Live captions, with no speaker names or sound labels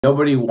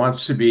Nobody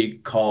wants to be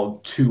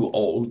called too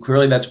old.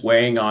 Clearly, that's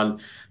weighing on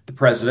the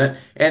president.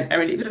 And I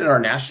mean, even in our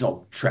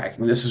national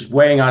tracking, this is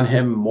weighing on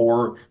him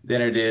more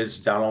than it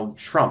is Donald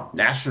Trump.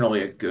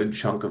 Nationally, a good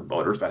chunk of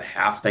voters, about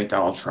half, think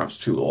Donald Trump's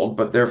too old,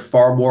 but they're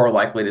far more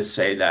likely to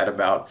say that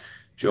about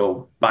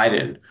Joe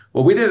Biden.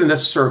 What we did in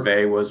this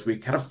survey was we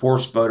kind of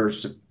forced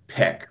voters to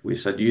pick. We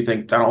said, do you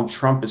think Donald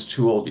Trump is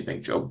too old? Do you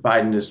think Joe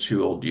Biden is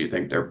too old? Do you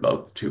think they're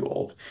both too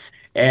old?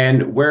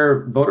 And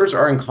where voters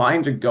are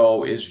inclined to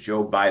go is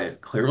Joe Biden.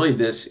 Clearly,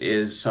 this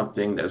is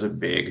something that is a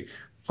big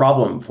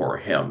problem for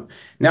him.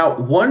 Now,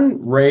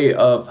 one ray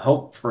of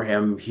hope for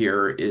him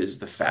here is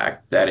the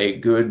fact that a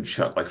good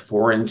chunk, like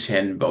 4 in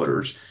 10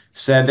 voters,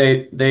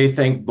 said they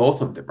think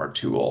both of them are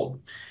too old.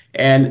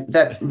 And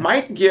that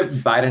might give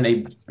Biden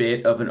a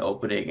bit of an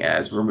opening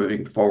as we're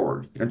moving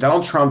forward.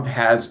 Donald Trump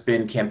has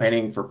been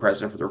campaigning for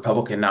president for the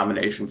Republican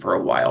nomination for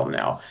a while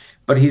now,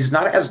 but he's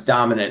not as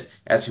dominant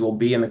as he will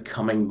be in the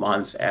coming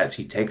months as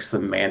he takes the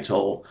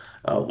mantle,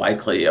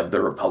 likely, of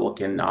the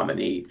Republican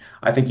nominee.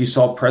 I think you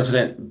saw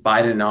President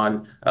Biden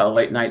on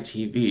late night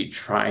TV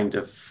trying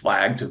to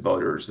flag to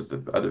voters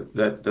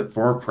that the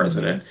former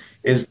president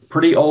is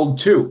pretty old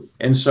too.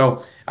 And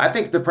so I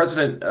think the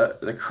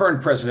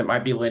current president,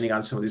 might be leaning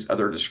on some of these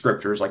other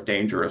descriptors like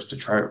dangerous to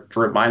try to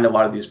remind a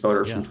lot of these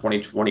voters from Yeah.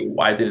 2020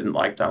 why they didn't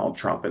like Donald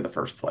Trump in the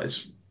first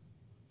place.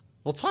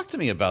 Well, talk to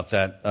me about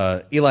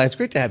that. Eli, it's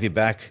great to have you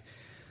back.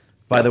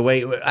 By Yeah. the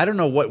way, I don't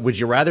know, what would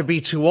you rather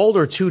be, too old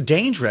or too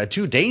dangerous?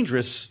 Too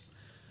dangerous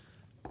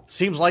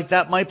seems like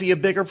that might be a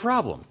bigger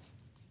problem.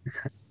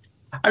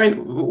 I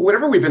mean,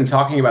 whatever we've been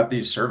talking about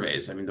these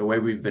surveys, I mean, the way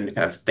we've been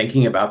kind of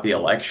thinking about the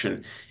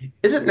election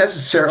isn't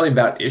necessarily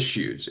about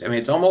issues. I mean,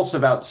 it's almost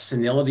about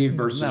senility Isn't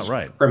that versus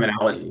right?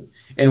 criminality.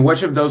 And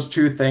which of those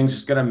two things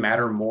is going to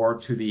matter more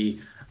to the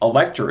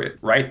electorate?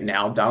 Right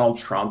now, Donald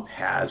Trump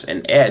has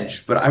an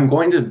edge, but I'm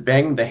going to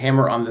bang the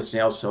hammer on this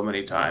nail so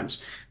many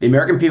times. The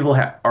American people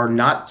are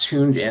not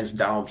tuned into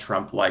Donald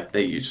Trump like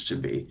they used to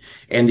be.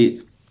 And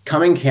the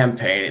coming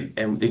campaign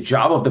and the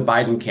job of the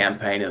Biden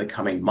campaign in the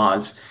coming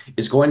months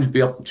is going to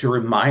be able to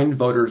remind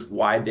voters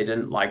why they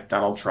didn't like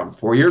Donald Trump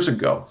 4 years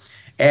ago.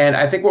 And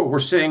I think what we're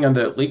seeing on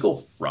the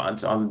legal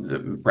front, on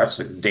the perhaps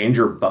the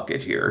danger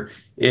bucket here,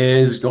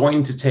 is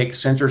going to take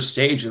center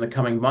stage in the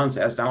coming months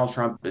as Donald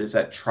Trump is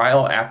at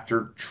trial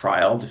after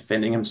trial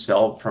defending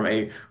himself from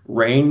a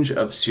range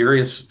of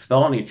serious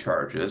felony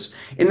charges.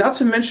 And not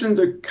to mention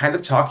the kind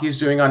of talk he's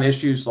doing on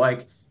issues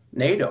like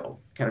NATO,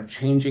 kind of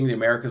changing the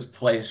America's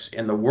place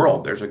in the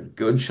world. There's a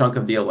good chunk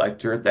of the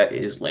electorate that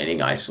is leaning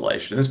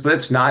isolationist, but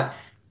it's not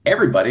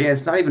everybody.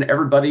 It's not even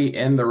everybody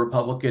in the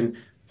Republican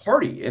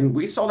Party. And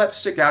we saw that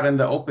stick out in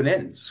the open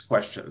ends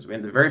questions. I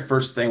mean, the very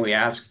first thing we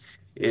ask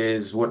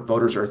is what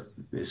voters are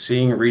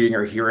seeing, reading,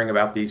 or hearing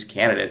about these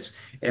candidates.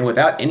 And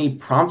without any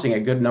prompting, a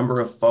good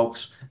number of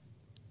folks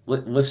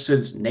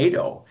listed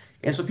NATO.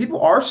 And so people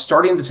are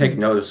starting to take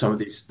note of some of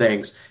these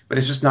things, but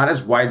it's just not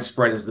as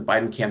widespread as the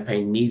Biden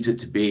campaign needs it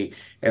to be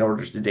in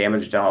order to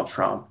damage Donald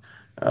Trump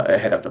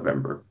ahead of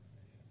November.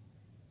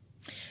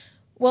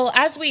 Well,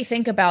 as we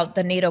think about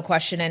the NATO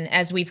question and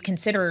as we've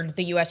considered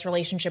the U.S.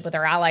 relationship with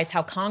our allies,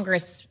 how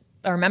Congress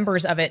or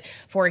members of it,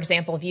 for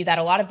example, view that,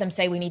 a lot of them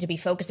say we need to be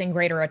focusing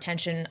greater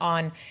attention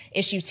on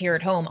issues here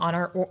at home, on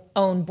our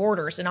own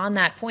borders. And on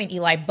that point,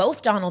 Eli,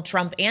 both Donald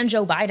Trump and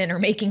Joe Biden are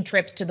making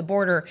trips to the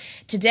border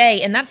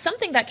today. And that's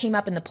something that came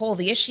up in the poll,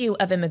 the issue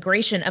of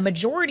immigration. A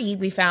majority,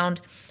 we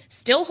found,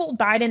 still hold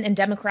Biden and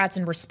Democrats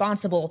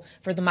responsible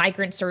for the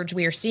migrant surge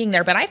we are seeing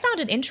there. But I found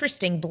it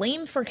interesting.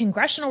 Blame for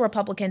congressional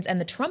Republicans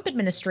and the Trump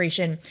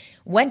administration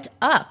went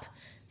up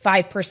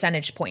 5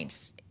 percentage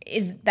points.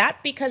 Is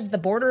that because the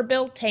border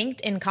bill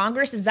tanked in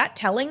Congress? Is that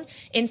telling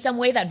in some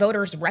way that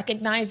voters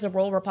recognize the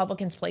role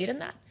Republicans played in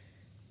that?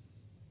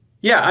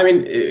 Yeah, I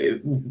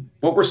mean,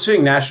 what we're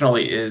seeing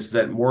nationally is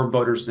that more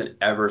voters than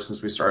ever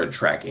since we started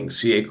tracking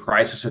see a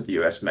crisis at the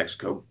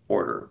U.S.-Mexico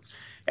border.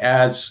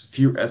 As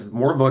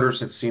more voters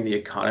have seen the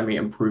economy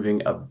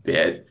improving a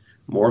bit,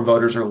 more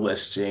voters are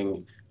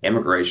listing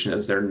immigration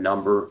as their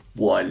number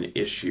one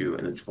issue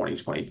in the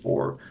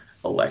 2024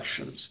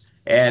 elections.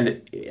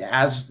 And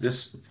as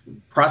this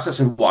process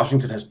in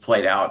Washington has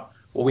played out,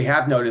 what we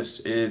have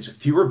noticed is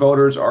fewer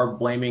voters are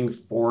blaming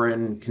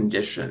foreign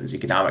conditions,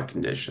 economic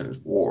conditions,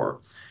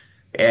 war,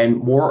 and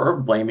more are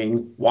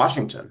blaming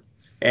Washington.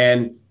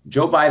 And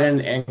Joe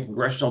Biden and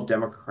congressional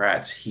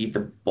Democrats heed the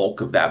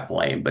bulk of that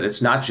blame, but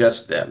it's not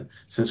just them.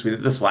 Since we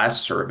did this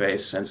last survey,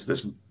 since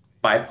this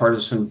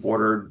bipartisan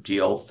border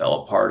deal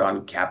fell apart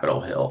on Capitol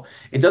Hill,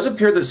 it does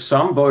appear that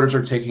some voters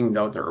are taking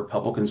note that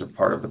Republicans are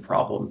part of the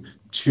problem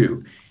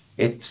too.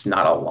 It's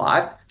not a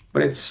lot,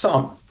 but it's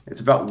some. It's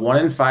about 1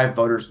 in 5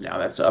 voters now.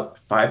 That's up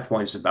 5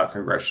 points about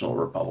congressional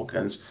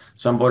Republicans.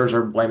 Some voters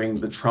are blaming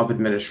the Trump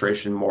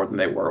administration more than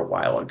they were a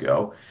while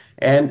ago.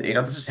 And,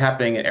 this is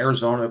happening in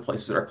Arizona,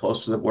 places that are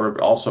close to the border,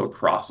 but also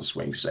across the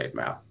swing state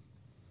map.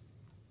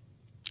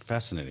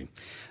 Fascinating.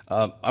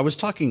 I was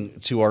talking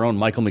to our own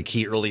Michael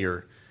McKee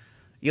earlier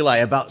Eli,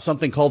 about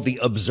something called the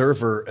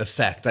observer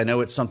effect. I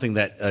know it's something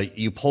that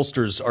you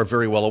pollsters are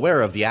very well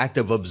aware of. The act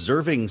of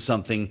observing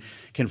something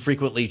can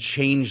frequently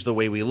change the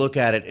way we look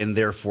at it and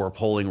therefore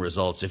polling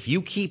results. If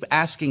you keep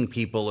asking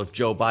people if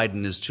Joe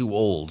Biden is too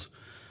old,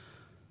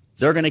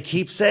 they're going to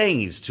keep saying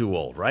he's too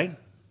old, right?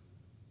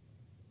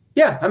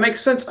 Yeah, that makes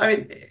sense. I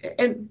mean,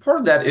 and part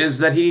of that is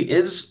that he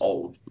is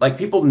old. Like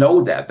people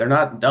know that. They're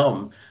not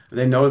dumb.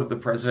 They know that the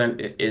president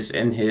is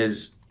in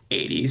his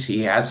 80s.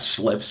 He has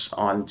slips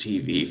on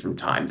TV from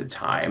time to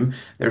time.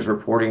 There's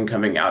reporting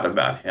coming out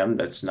about him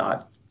that's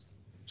not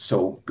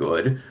so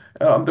good.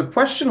 The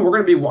question we're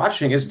going to be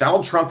watching is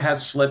Donald Trump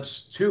has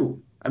slips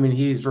too. I mean,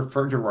 he's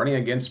referred to running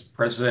against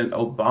President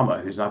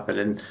Obama, who's not been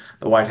in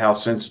the White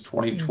House since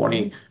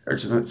 2020 or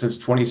since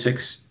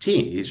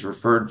 2016. He's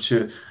referred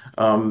to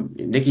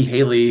Nikki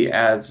Haley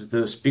as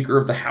the Speaker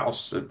of the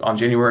House on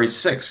January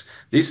 6th.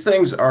 These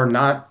things are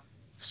not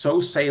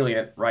so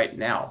salient right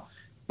now.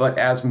 But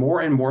as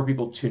more and more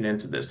people tune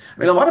into this, I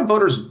mean, a lot of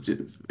voters,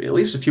 at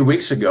least a few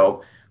weeks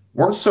ago,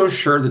 weren't so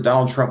sure that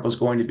Donald Trump was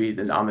going to be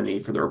the nominee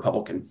for the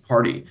Republican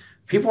Party.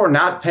 People are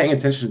not paying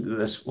attention to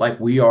this like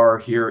we are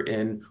here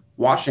in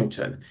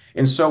Washington.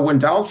 And so when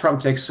Donald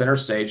Trump takes center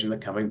stage in the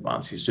coming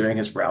months, he's doing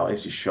his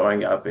rallies, he's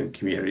showing up in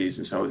communities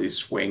in some of these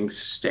swing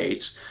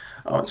states.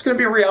 It's going to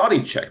be a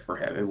reality check for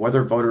him and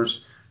whether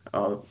voters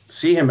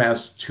see him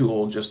as too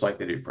old, just like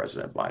they do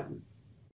President Biden.